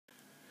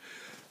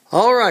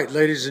All right,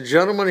 ladies and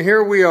gentlemen,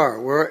 here we are.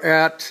 We're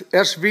at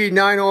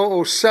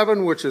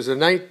SV9007, which is a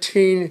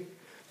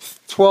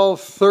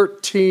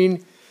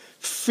 1912-13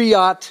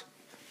 Fiat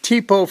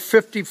Tipo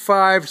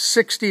 55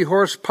 60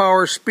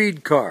 horsepower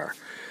speed car.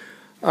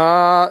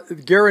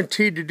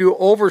 Guaranteed to do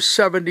over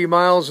 70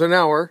 miles an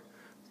hour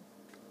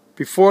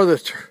before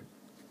the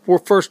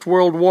First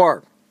World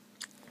War.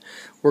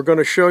 We're going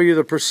to show you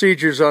the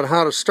procedures on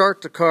how to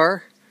start the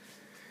car.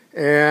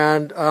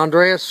 And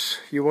Andreas,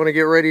 you want to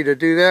get ready to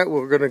do that?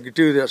 We're going to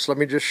do this. Let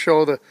me just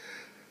show the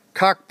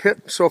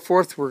cockpit and so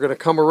forth. We're going to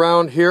come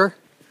around here,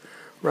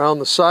 around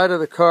the side of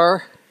the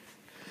car.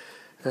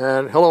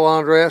 And hello,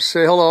 Andreas.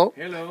 Say hello.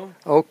 Hello.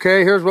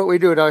 Okay, here's what we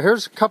do. Now,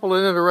 here's a couple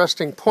of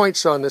interesting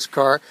points on this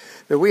car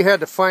that we had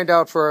to find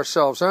out for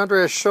ourselves.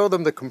 Andreas, show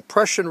them the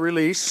compression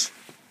release.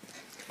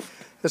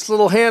 This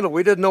little handle,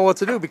 we didn't know what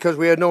to do because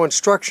we had no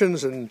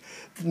instructions and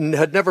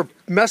had never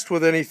messed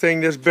with anything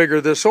this big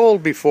or this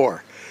old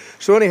before.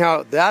 So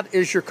anyhow, that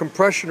is your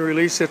compression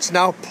release. It's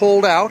now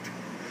pulled out.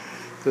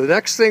 The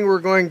next thing we're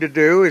going to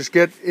do is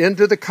get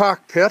into the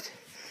cockpit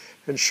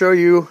and show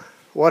you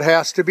what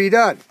has to be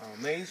done. Our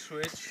main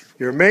switch.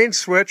 Your main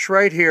switch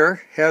right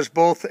here has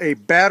both a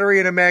battery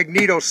and a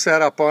magneto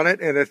set up on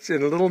it, and it's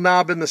in a little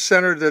knob in the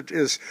center that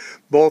is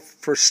both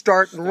for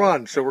start and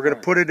run. So we're going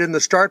to put it in the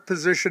start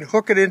position,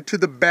 hook it into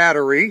the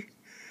battery.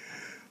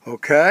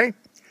 Okay.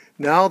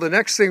 Now the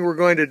next thing we're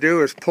going to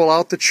do is pull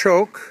out the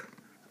choke,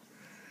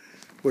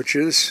 which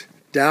is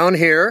down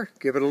here.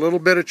 Give it a little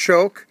bit of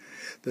choke.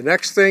 The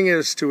next thing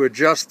is to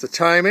adjust the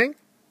timing.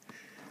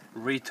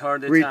 Retard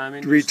the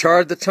timing.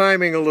 Retard the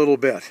timing a little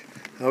bit.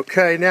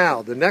 Okay,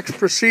 now the next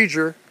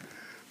procedure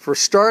for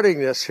starting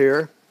this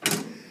here,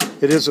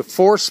 it is a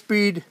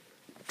 4-speed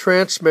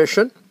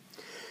transmission,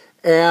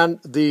 and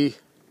the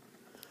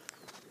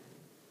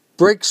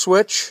brake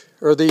switch,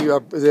 or the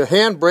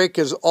handbrake,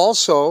 is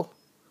also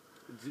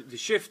the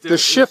shifter. The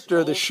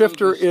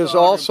shifter is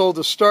also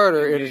the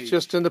starter, and it's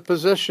just in the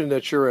position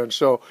that you're in.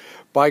 So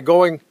by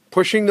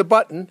pushing the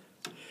button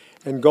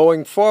and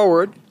going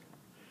forward,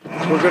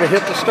 we're going to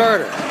hit the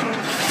starter.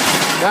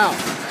 Now,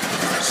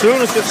 as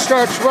soon as it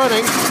starts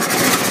running,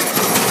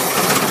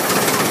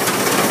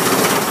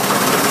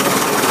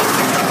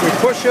 we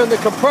push in the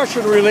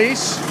compression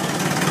release,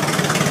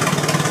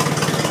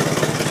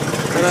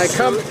 and I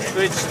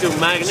switch to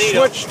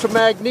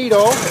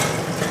magneto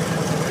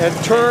and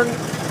turn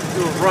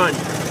to run.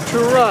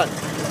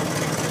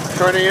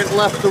 Turning it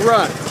left to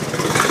run.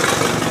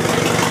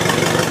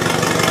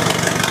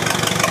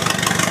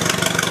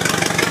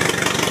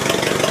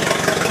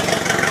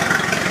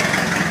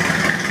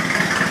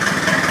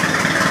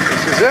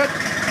 It.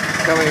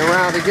 Coming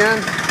around again.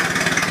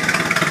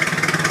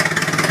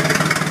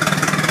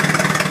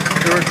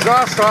 Your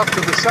exhaust off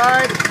to the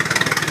side.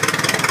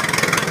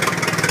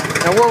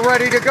 And we're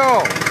ready to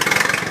go.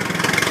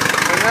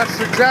 And that's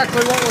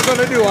exactly what we're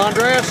going to do,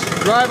 Andreas.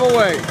 Drive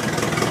away.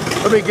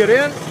 Let me get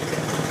in.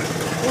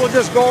 We'll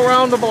just go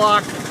around the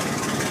block.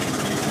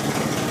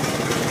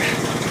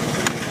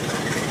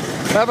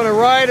 Having a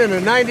ride in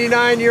a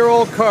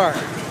 99-year-old car.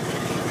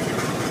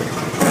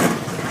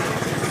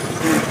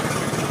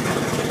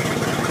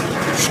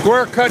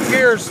 Square cut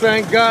gears,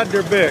 thank God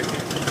they're big.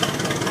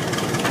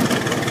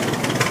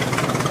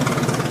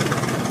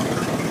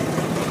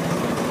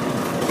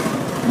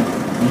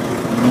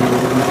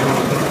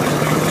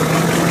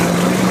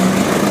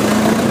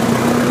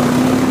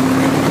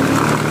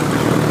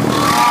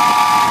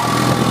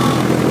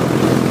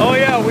 Oh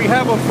yeah, we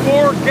have a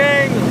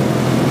 4-gang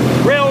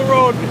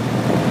railroad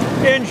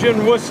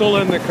engine whistle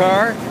in the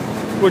car,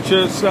 which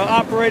is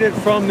operated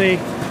from the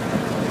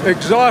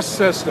exhaust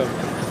system.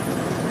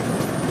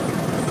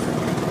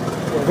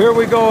 Here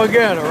we go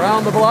again,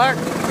 around the block.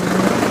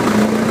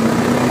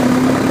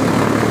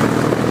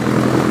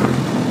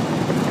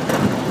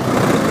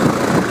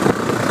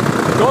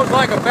 Goes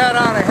like a bat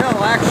out of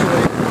hell,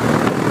 actually.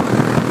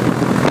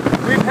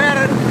 We've had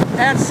it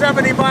at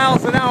 70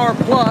 miles an hour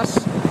plus.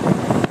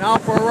 Now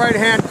for a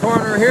right-hand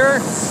corner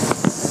here.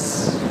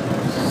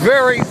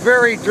 Very,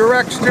 very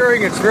direct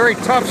steering. It's very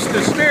tough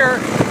to steer,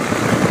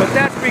 but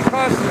that's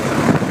because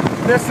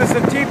this is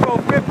a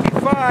Tipo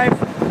 55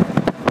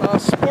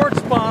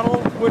 sports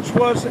model, which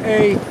was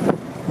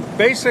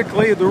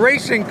basically the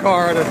racing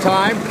car at a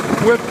time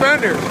with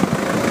fenders.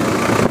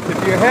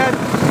 If you had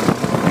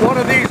one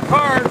of these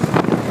cars,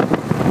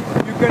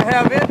 you could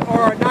have it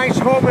or a nice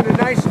home in a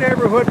nice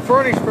neighborhood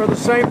furnished for the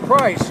same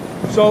price.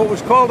 So it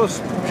was called a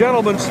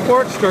gentleman's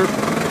sportster.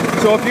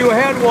 So if you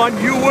had one,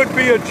 you would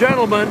be a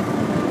gentleman,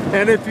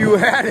 and if you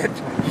had it,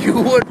 you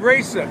would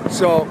race it.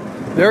 So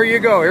there you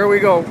go. Here we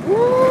go.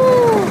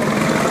 Woo!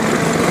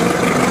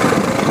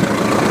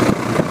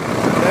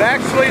 It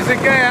actually is a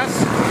gas.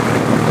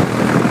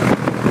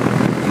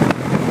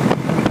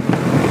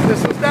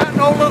 This is not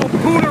no little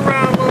poot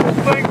around little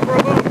thing for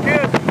a little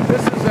kid.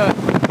 This is a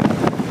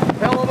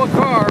hell of a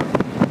car.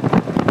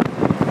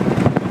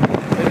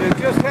 And it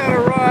just had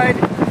a ride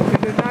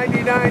in a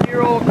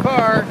 99-year-old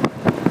car.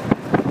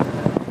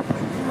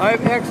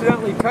 I've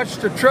accidentally touch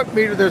the trip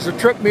meter, there's a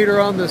trip meter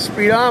on the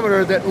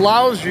speedometer that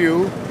allows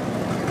you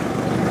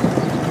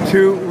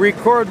to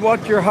record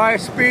what your high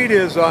speed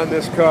is on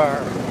this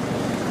car.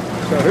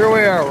 So here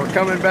we are, we're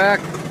coming back.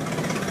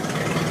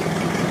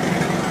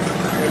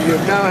 And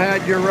you've now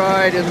had your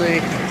ride in the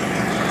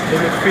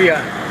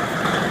Fiat.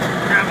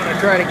 I'm going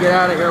to try to get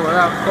out of here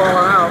without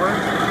falling over.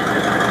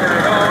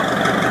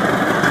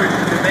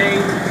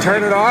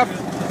 Turn it off.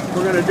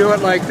 We're going to do it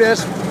like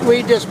this.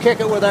 We just kick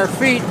it with our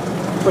feet,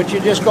 but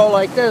you just go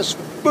like this,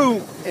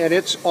 boom, and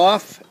it's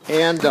off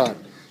and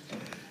done.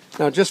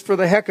 Now just for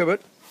the heck of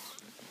it,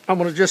 I'm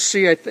going to just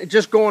see,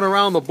 just going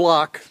around the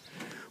block,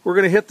 we're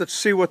going to hit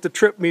see what the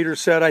trip meter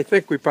said. I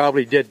think we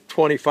probably did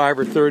 25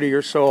 or 30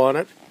 or so on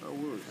it.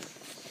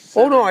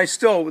 Oh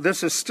no,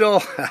 this is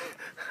still,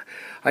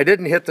 I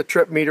didn't hit the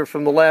trip meter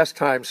from the last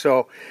time,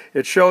 so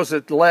it shows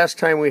that the last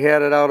time we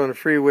had it out on the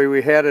freeway,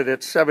 we had it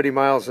at 70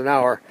 miles an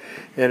hour,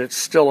 and it's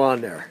still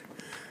on there.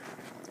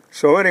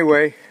 So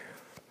anyway,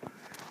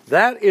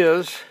 that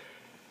is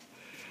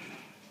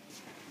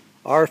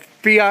our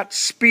Fiat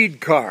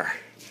Speedcar.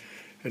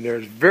 And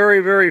there's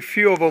very, very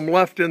few of them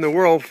left in the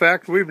world. In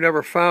fact, we've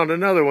never found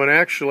another one,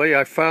 actually.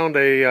 I found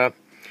a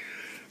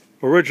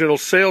original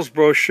sales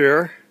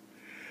brochure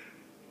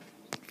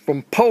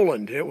from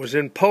Poland. It was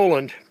in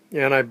Poland,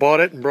 and I bought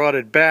it and brought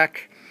it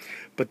back.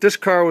 But this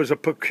car was a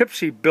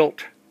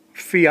Poughkeepsie-built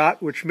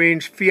Fiat, which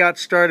means Fiat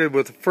started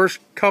with the first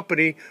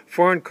company,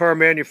 foreign car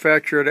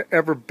manufacturer, to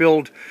ever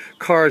build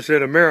cars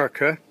in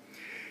America.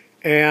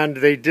 And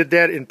they did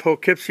that in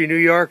Poughkeepsie, New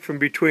York from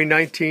between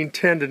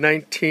 1910 to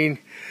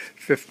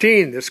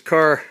 1915. This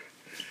car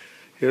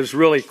is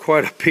really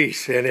quite a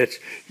piece, and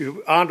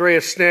Andre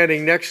is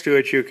standing next to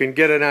it. You can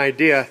get an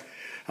idea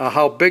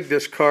how big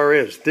this car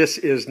is. This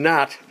is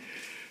not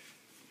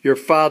your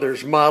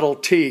father's Model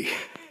T.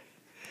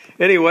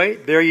 Anyway,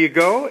 there you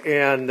go,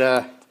 and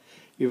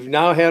you've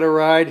now had a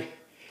ride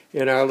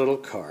in our little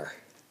car.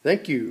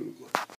 Thank you.